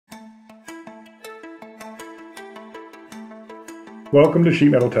Welcome to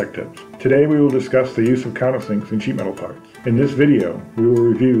Sheet Metal Tech Tips. Today we will discuss the use of countersinks in sheet metal parts. In this video, we will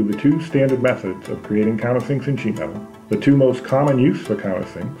review the two standard methods of creating countersinks in sheet metal, the two most common use for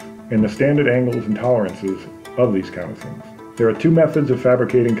countersinks, and the standard angles and tolerances of these countersinks. There are two methods of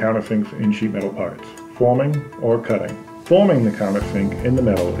fabricating countersinks in sheet metal parts, forming or cutting. Forming the countersink in the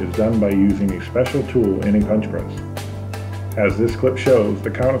metal is done by using a special tool in a punch press. As this clip shows,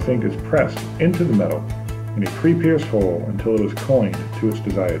 the countersink is pressed into the metal in a pre-pierced hole until it is coined to its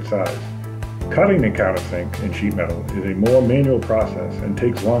desired size. Cutting the countersink in sheet metal is a more manual process and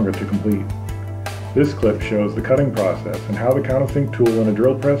takes longer to complete. This clip shows the cutting process and how the countersink tool in a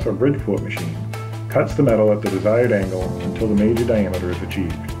drill press or Bridgeport machine cuts the metal at the desired angle until the major diameter is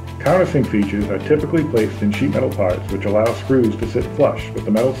achieved. Countersink features are typically placed in sheet metal parts, which allow screws to sit flush with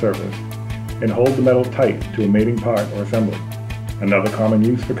the metal surface and hold the metal tight to a mating part or assembly. Another common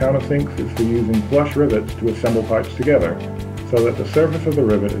use for countersinks is for using flush rivets to assemble parts together so that the surface of the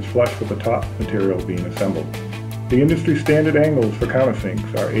rivet is flush with the top material being assembled. The industry standard angles for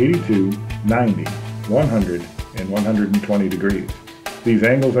countersinks are 82, 90, 100, and 120 degrees. These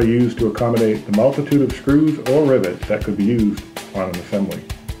angles are used to accommodate the multitude of screws or rivets that could be used on an assembly.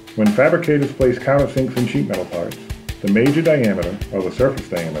 When fabricators place countersinks in sheet metal parts, the major diameter, or the surface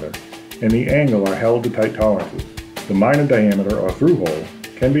diameter, and the angle are held to tight tolerances. The minor diameter, or through hole,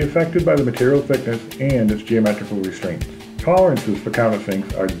 can be affected by the material thickness and its geometrical restraints. Tolerances for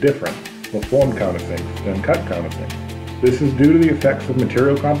countersinks are different for formed countersinks than cut countersinks. This is due to the effects of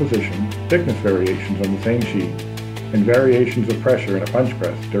material composition, thickness variations on the same sheet, and variations of pressure in a punch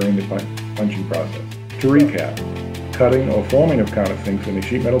press during the punching process. To recap, cutting or forming of countersinks in a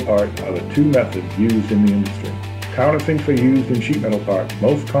sheet metal part are the two methods used in the industry. Countersinks are used in sheet metal parts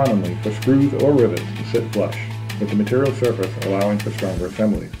most commonly for screws or rivets to sit flush, with the material surface allowing for stronger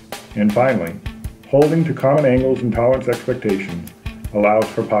assemblies. And finally, holding to common angles and tolerance expectations allows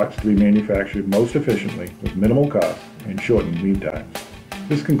for parts to be manufactured most efficiently with minimal costs and shortened lead times.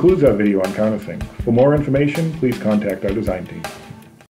 This concludes our video on countersinks. For more information, please contact our design team.